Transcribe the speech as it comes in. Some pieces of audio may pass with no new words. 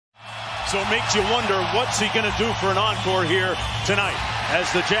So it makes you wonder, what's he going to do for an encore here tonight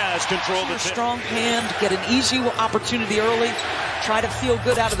as the Jazz control the strong hand, get an easy opportunity early, try to feel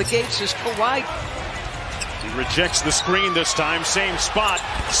good out of the gates as Kawhi. He rejects the screen this time, same spot,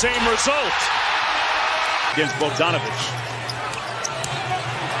 same result against Bogdanovic.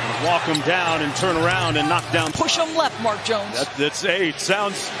 Walk him down and turn around and knock down. Push him left, Mark Jones. Hey, it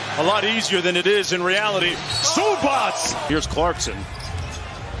sounds a lot easier than it is in reality. Subats! Here's Clarkson.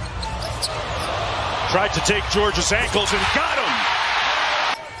 Tried to take George's ankles and got him.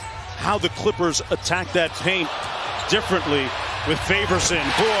 How the Clippers attack that paint differently with Faberson.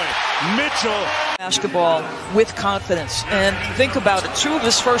 Boy, Mitchell. Basketball with confidence. And think about it. 2 of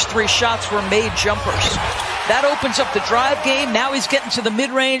his first 3 shots were made jumpers. That opens up the drive game. Now he's getting to the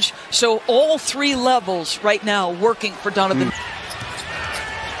mid-range. So all 3 levels right now working for Donovan.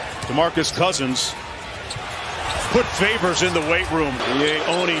 DeMarcus Cousins put Favors in the weight room.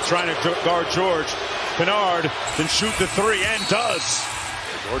 Oni trying to guard George. Kennard can shoot the 3 and does.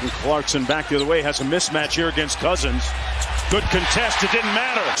 Jordan Clarkson back the other way, has a mismatch here against Cousins. Good contest, it didn't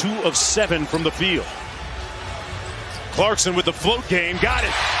matter. 2 of 7 from the field. Clarkson with the float game, got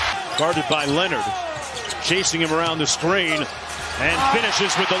it. Guarded by Leonard. Chasing him around the screen and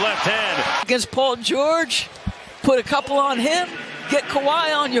finishes with the left hand. Against Paul George, put a couple on him, get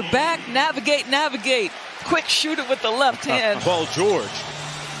Kawhi on your back, navigate. Quick shoot it with the left hand. Paul George.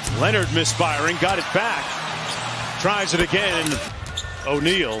 Leonard misfiring, got it back. Tries it again.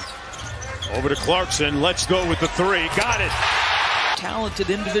 O'Neal over to Clarkson. Let's go with the 3. Got it. Talented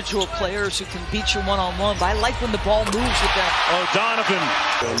individual players who can beat you one-on-one. But I like when the ball moves with them. Donovan.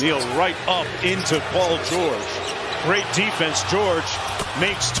 O'Neal right up into Paul George. Great defense. George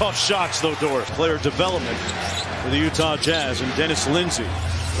makes tough shots, though, Doris. Player development for the Utah Jazz. And Dennis Lindsey,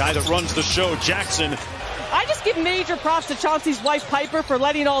 guy that runs the show. Jackson. I just give major props to Chauncey's wife, Piper, for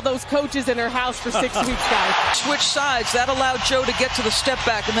letting all those coaches in her house for 6 weeks, guys. Switch sides. That allowed Joe to get to the step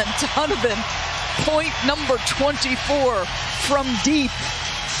back. And then Donovan, point number 24 from deep.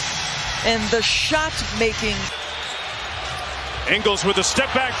 And the shot making. Ingles with a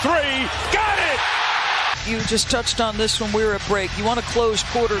step back 3. Got it! You just touched on this when we were at break. You want to close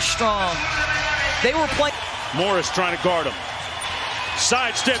quarters strong. They were playing. Morris trying to guard him.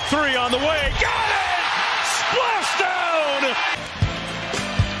 Sidestep 3 on the way. Got it! Splashdown!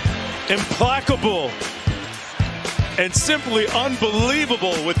 Implacable and simply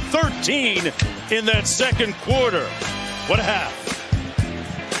unbelievable with 13 in that second quarter. What a half.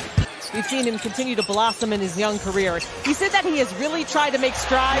 We've seen him continue to blossom in his young career. He said that he has really tried to make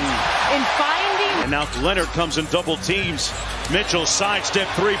strides in finding. And now Leonard comes in double teams. Mitchell sidestep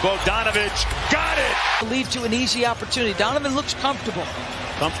 3. Bogdanovic got it. Lead to an easy opportunity. Donovan looks comfortable.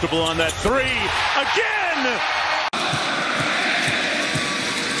 Comfortable on that 3. Again!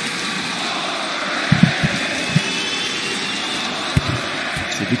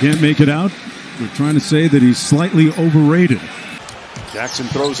 If he can't make it out, we're trying to say that he's slightly overrated. Jackson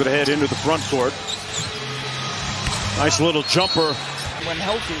throws it ahead into the front court. Nice little jumper. When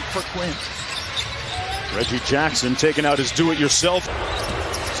healthy for Quinn. Reggie Jackson taking out his do-it-yourself.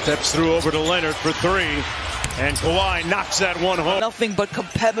 Steps through over to Leonard for 3. And Kawhi knocks that one home. Nothing but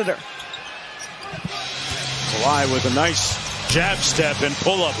competitor. Kawhi with a nice jab step and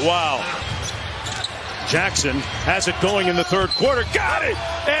pull-up. Wow. Jackson has it going in the third quarter. Got it!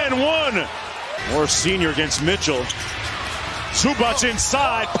 And 1. More senior against Mitchell. Subats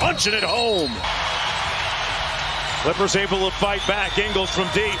inside, punching it home. Clippers able to fight back. Ingles from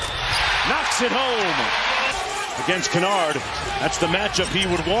deep. Knocks it home. Against Kennard. That's the matchup he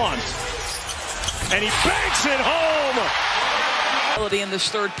would want. And he banks it home. In this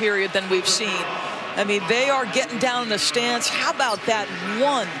third period than we've seen. I mean, they are getting down in the stance. How about that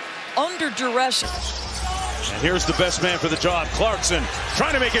 1 under duress? And here's the best man for the job, Clarkson,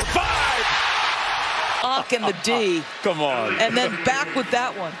 trying to make it 5. Lock in the D. Come on. And then back with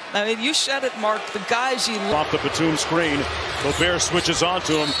that one. I mean, you said it, Mark. The guys he off the Batum screen. Gobert switches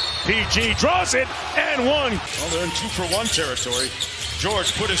onto him. PG draws it and 1. Well, they're in 2-for-1 territory.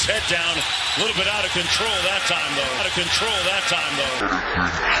 George put his head down. A little bit out of control that time, though. Out of control that time, though.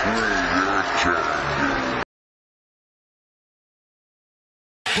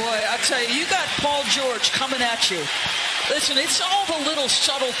 Boy, I tell you, you got Paul George coming at you. Listen, it's all the little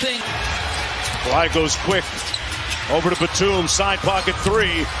subtle things. Kawhi goes quick. Over to Batum, side pocket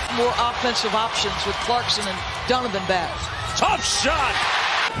 3. More offensive options with Clarkson and Donovan back. Tough shot.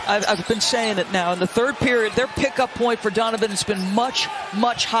 I've been saying it now. In the third period, their pickup point for Donovan has been much,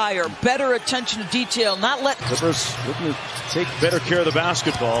 much higher. Better attention to detail, not let... Clippers looking to take better care of the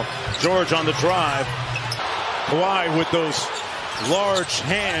basketball. George on the drive. Kawhi with those large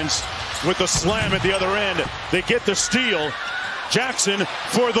hands with the slam at the other end. They get the steal. Jackson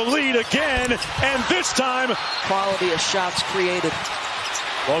for the lead again, and this time quality of shots created.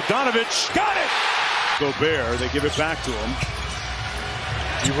 Bogdanovich got it. Gobert, they give it back to him.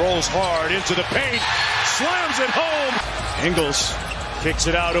 He rolls hard into the paint, slams it home. Ingles kicks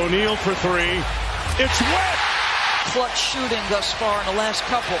it out. O'Neal for three. It's wet. Clutch shooting thus far in the last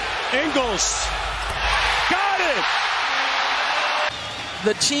couple. Ingles got it.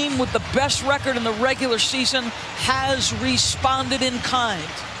 The team with the best record in the regular season has responded in kind.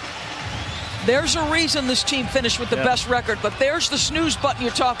 There's a reason this team finished with the best record, but there's the snooze button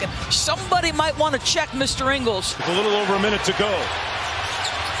you're talking. Somebody might want to check Mr. Ingles. With a little over a minute to go.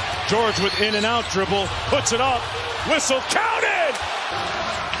 George with in and out dribble, puts it up, whistle counted!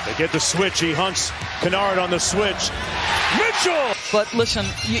 They get the switch, he hunts Kennard on the switch. Mitchell! But listen,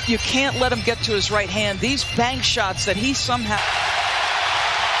 you can't let him get to his right hand. These bank shots that he somehow...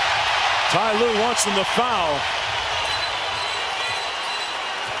 Ty Lue wants them to foul.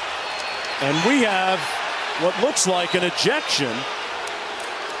 And we have what looks like an ejection.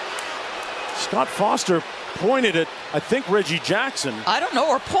 Scott Foster pointed at, I think, Reggie Jackson. I don't know,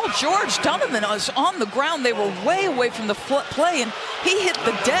 or Paul George. Donovan was on the ground. They were way away from the play, and he hit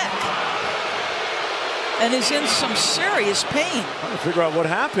the deck and is in some serious pain. Trying to figure out what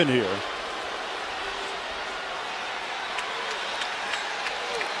happened here.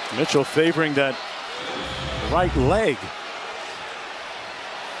 Mitchell favoring that right leg.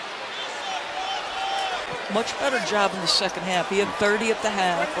 Much better job in the second half. He had 30 at the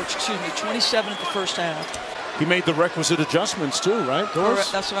half, or excuse me, 27 at the first half. He made the requisite adjustments too, right?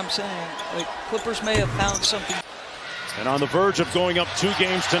 Correct. That's what I'm saying. Like, Clippers may have found something. And on the verge of going up 2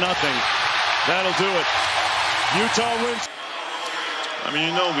 games to nothing. That'll do it. Utah wins. I mean,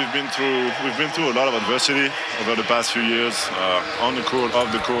 you know, we've been through a lot of adversity over the past few years, on the court,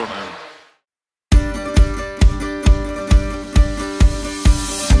 off the court.